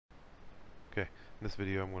Okay, in this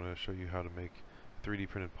video I'm going to show you how to make a 3D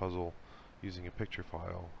printed puzzle using a picture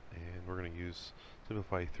file, and we're going to use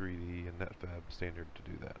Simplify3d and Netfabb Standard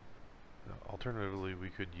to do that. Now, alternatively, we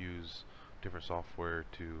could use different software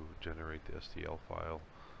to generate the STL file.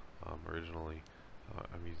 Originally,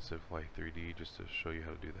 I'm using Simplify3d just to show you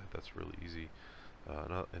how to do that. That's really easy.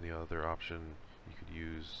 Not any other option, you could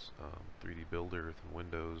use 3D Builder within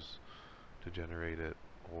Windows to generate it,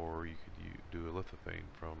 or you could do a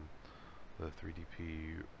lithophane from the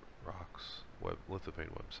 3DP Rocks lithophane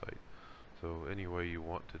website. So any way you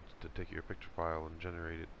want to take your picture file and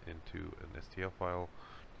generate it into an STL file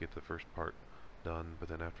to get the first part done, but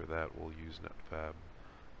then after that we'll use Netfabb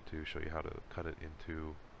to show you how to cut it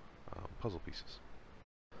into puzzle pieces.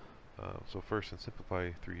 So first, in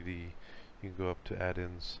Simplify3d, you can go up to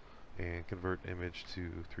add-ins and convert image to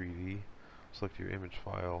 3D. Select your image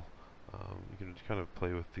file. You can kind of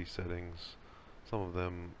play with these settings. Some of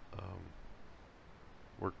them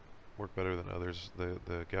work better than others.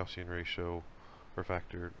 The Gaussian ratio or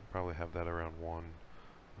factor probably have that around 1.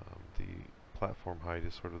 The platform height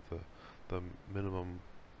is sort of the minimum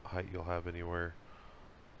height you'll have anywhere.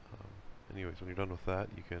 Anyways, when you're done with that,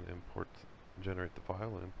 you can generate the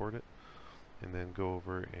file and import it, and then go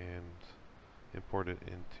over and import it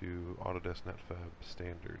into Autodesk Netfabb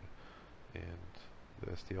Standard, and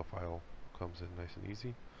the STL file comes in nice and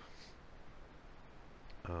easy.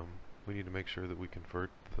 We need to make sure that we convert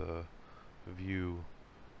the view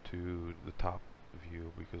to the top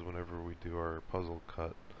view, because whenever we do our puzzle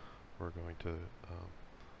cut, we're going to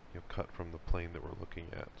cut from the plane that we're looking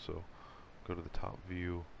at. So go to the top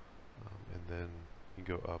view, and then you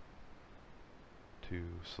go up to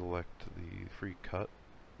select the free cut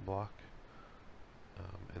block,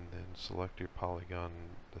 and then select your polygon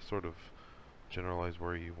to sort of generalize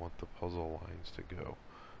where you want the puzzle lines to go.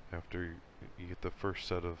 After you get the first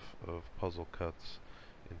set of puzzle cuts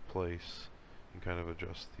in place, you can kind of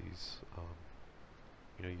adjust these.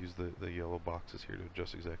 Use the yellow boxes here to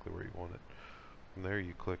adjust exactly where you want it. From there,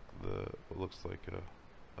 you click what looks like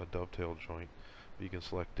a dovetail joint, but you can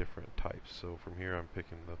select different types. So from here, I'm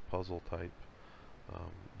picking the puzzle type.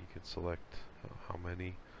 You can select how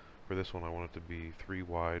many. For this one, I want it to be 3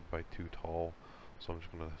 wide by 2 tall, so I'm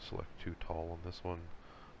just going to select 2 tall on this one.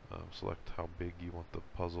 Select how big you want the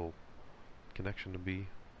puzzle connection to be,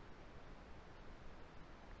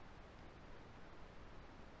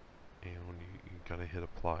 and when you kind of hit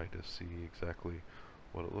apply to see exactly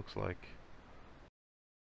what it looks like.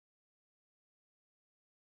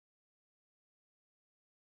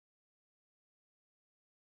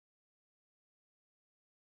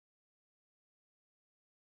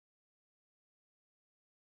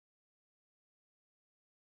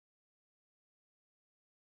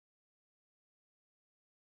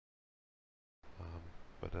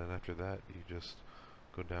 But then after that, you just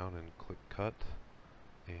go down and click cut,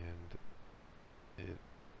 and it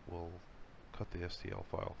will cut the STL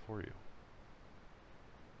file for you.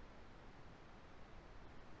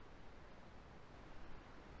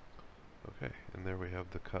 Okay, and there we have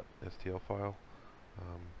the cut STL file.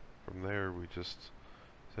 From there, we just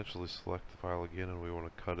essentially select the file again, and we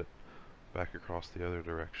want to cut it back across the other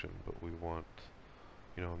direction, but we want,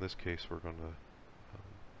 in this case, we're going to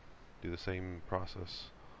do the same process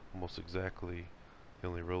almost exactly. The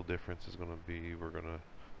only real difference is going to be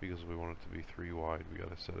because we want it to be 3 wide, we got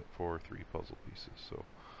to set it for 3 puzzle pieces. So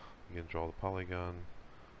again, draw the polygon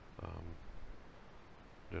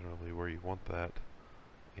generally where you want that,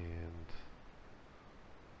 and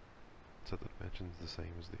set the dimensions the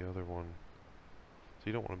same as the other one. So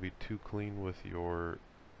you don't want to be too clean with your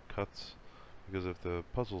cuts, because if the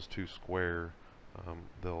puzzle's too square,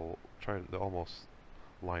 they'll almost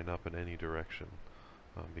line up in any direction,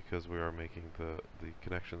 because we are making the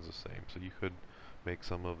connections the same. So you could make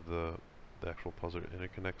some of the actual puzzle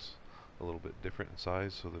interconnects a little bit different in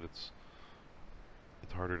size, so that it's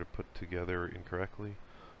harder to put together incorrectly.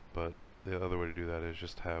 But the other way to do that is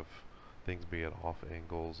just have things be at off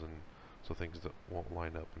angles, and so things that won't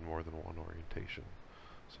line up in more than one orientation.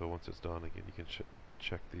 So once it's done, again, you can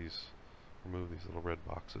check these, remove these little red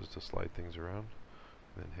boxes to slide things around,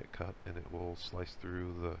 and then hit cut, and it will slice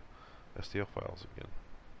through the STL files again.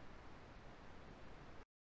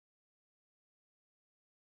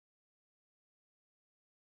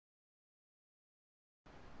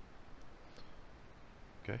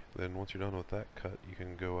 Okay, then once you're done with that cut, you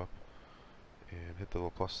can go up and hit the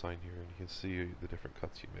little plus sign here, and you can see the different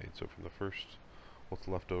cuts you made. So from the first, what's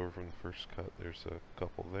left over from the first cut, there's a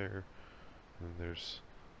couple there, and there's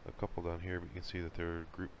a couple down here, but you can see that they're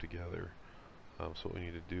grouped together. So what we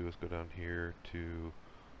need to do is go down here to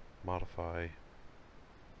modify,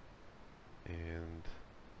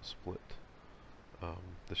 split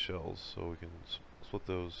the shells, so we can split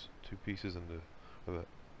those two pieces into, or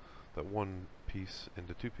that one piece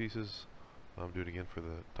into two pieces. Do it again for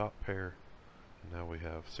the top pair, and now we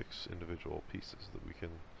have 6 individual pieces that we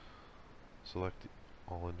can select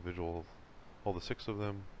all the 6 of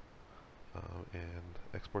them, and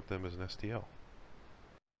export them as an STL.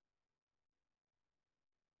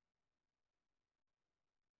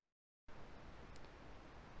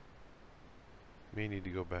 You may need to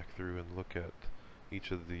go back through and look at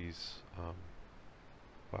each of these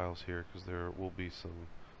files here, because there will be some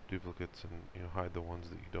duplicates, and hide the ones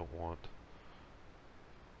that you don't want.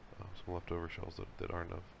 Some leftover shells that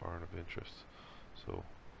aren't of interest. So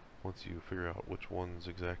once you figure out which ones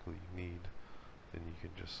exactly you need, then you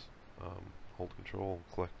can just hold Control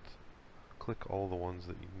and click all the ones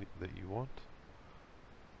that you want,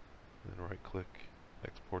 and then right click,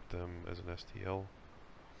 export them as an STL.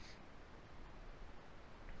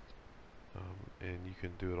 And you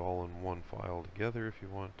can do it all in one file together if you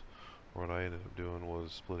want. Or what I ended up doing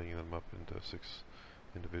was splitting them up into 6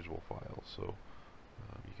 individual files. So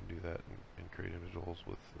you can do that and create individuals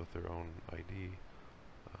with their own ID.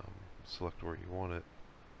 Select where you want it,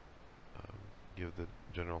 give the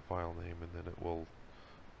general file name, and then it will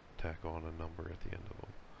tack on a number at the end of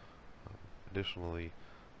them. Additionally,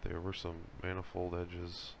 there were some manifold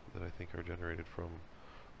edges that I think are generated from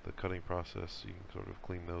the cutting process, so you can sort of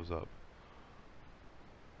clean those up.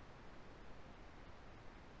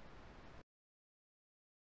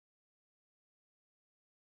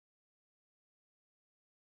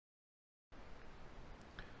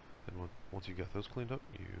 And once you get those cleaned up,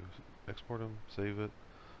 you export them, save it,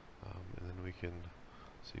 and then we can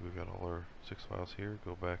see we've got all our 6 files here.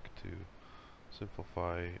 Go back to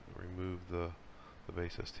Simplify, remove the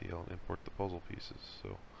base STL, and import the puzzle pieces.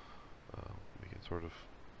 So we can sort of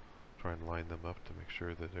try and line them up to make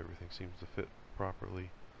sure that everything seems to fit properly.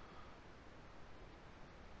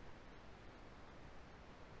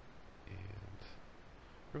 And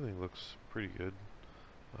everything looks pretty good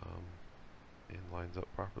and lines up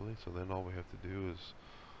properly. So then all we have to do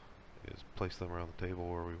is place them around the table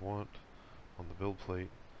where we want on the build plate,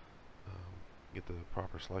 get the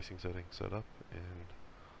proper slicing setting set up, and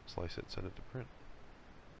slice it, send it to print.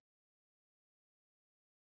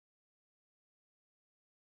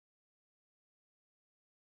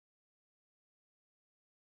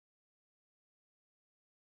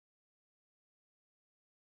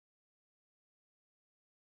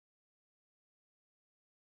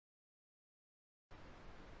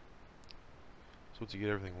 So once you get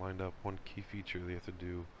everything lined up, one key feature that you have to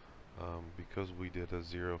do, because we did a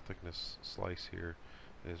 0 thickness slice here,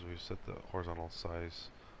 is we've set the horizontal size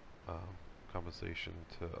compensation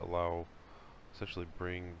to allow, essentially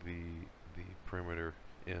bring the perimeter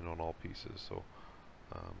in on all pieces. So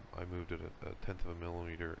I moved it a 1/10 of a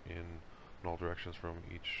millimeter in all directions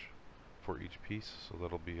for each piece, so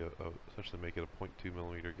that'll be essentially make it a 0.2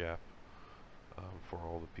 millimeter gap for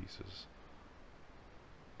all the pieces.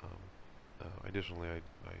 Additionally, I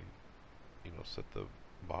set the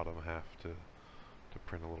bottom half to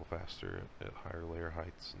print a little faster at higher layer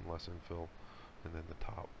heights and less infill, and then the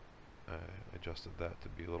top, I adjusted that to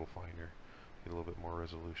be a little finer, get a little bit more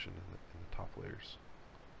resolution in the top layers.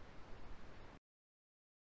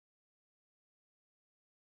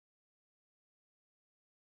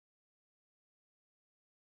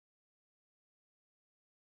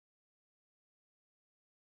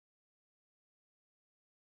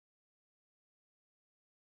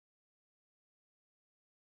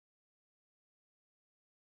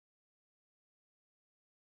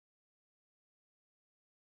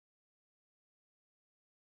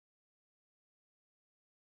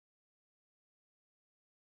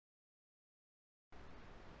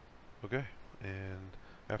 Okay, and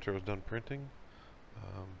after I was done printing,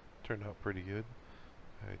 turned out pretty good.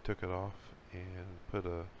 I took it off and put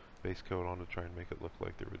a base coat on to try and make it look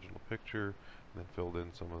like the original picture, and then filled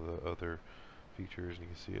in some of the other features, and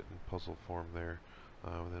you can see it in puzzle form there.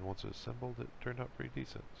 And then once it's assembled, it turned out pretty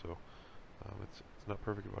decent. So it's not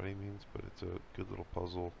perfect by any means, but it's a good little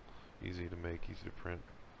puzzle, easy to make, easy to print.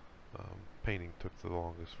 Painting took the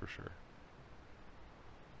longest for sure.